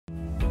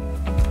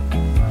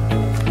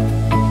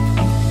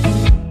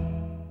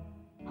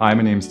Hi,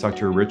 my name is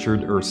Dr.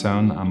 Richard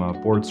Ursone. I'm a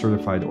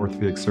board-certified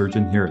orthopedic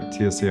surgeon here at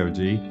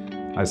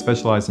TSAOG. I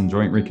specialize in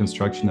joint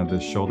reconstruction of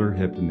the shoulder,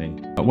 hip, and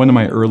knee. One of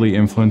my early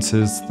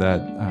influences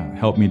that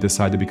helped me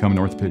decide to become an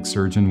orthopedic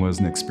surgeon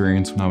was an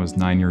experience when I was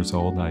 9 years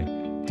old. I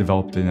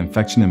developed an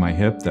infection in my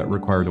hip that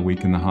required a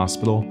week in the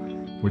hospital,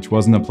 which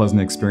wasn't a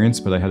pleasant experience,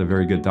 but I had a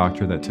very good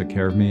doctor that took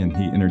care of me, and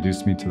he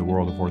introduced me to the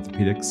world of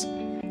orthopedics.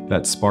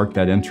 That sparked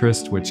that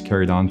interest, which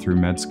carried on through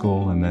med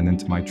school and then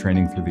into my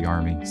training through the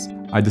Army.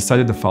 I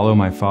decided to follow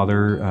my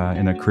father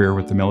in a career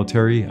with the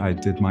military. I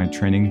did my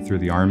training through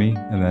the Army,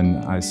 and then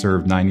I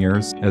served 9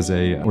 years as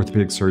an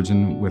orthopedic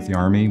surgeon with the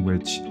Army,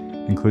 which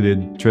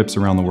included trips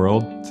around the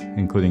world,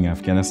 including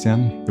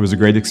Afghanistan. It was a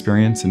great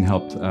experience and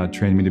helped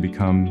train me to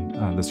become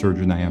the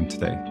surgeon I am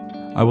today.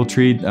 I will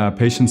treat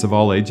patients of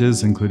all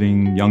ages,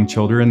 including young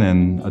children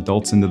and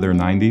adults into their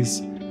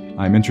 90s.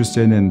 I'm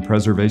interested in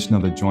preservation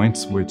of the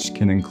joints, which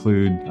can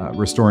include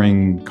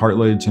restoring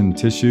cartilage and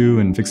tissue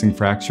and fixing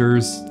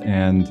fractures,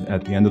 and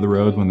at the end of the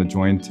road, when the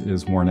joint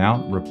is worn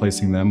out,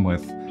 replacing them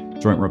with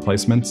joint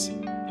replacements.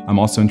 I'm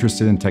also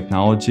interested in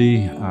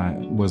technology. I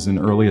was an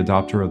early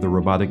adopter of the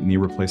robotic knee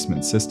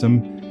replacement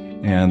system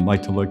and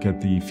like to look at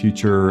the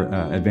future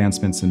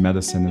advancements in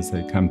medicine as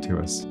they come to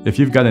us. If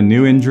you've got a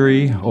new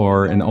injury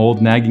or an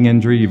old nagging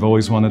injury you've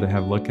always wanted to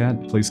have a look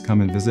at, please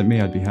come and visit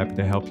me. I'd be happy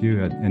to help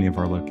you at any of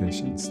our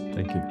locations.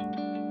 Thank you.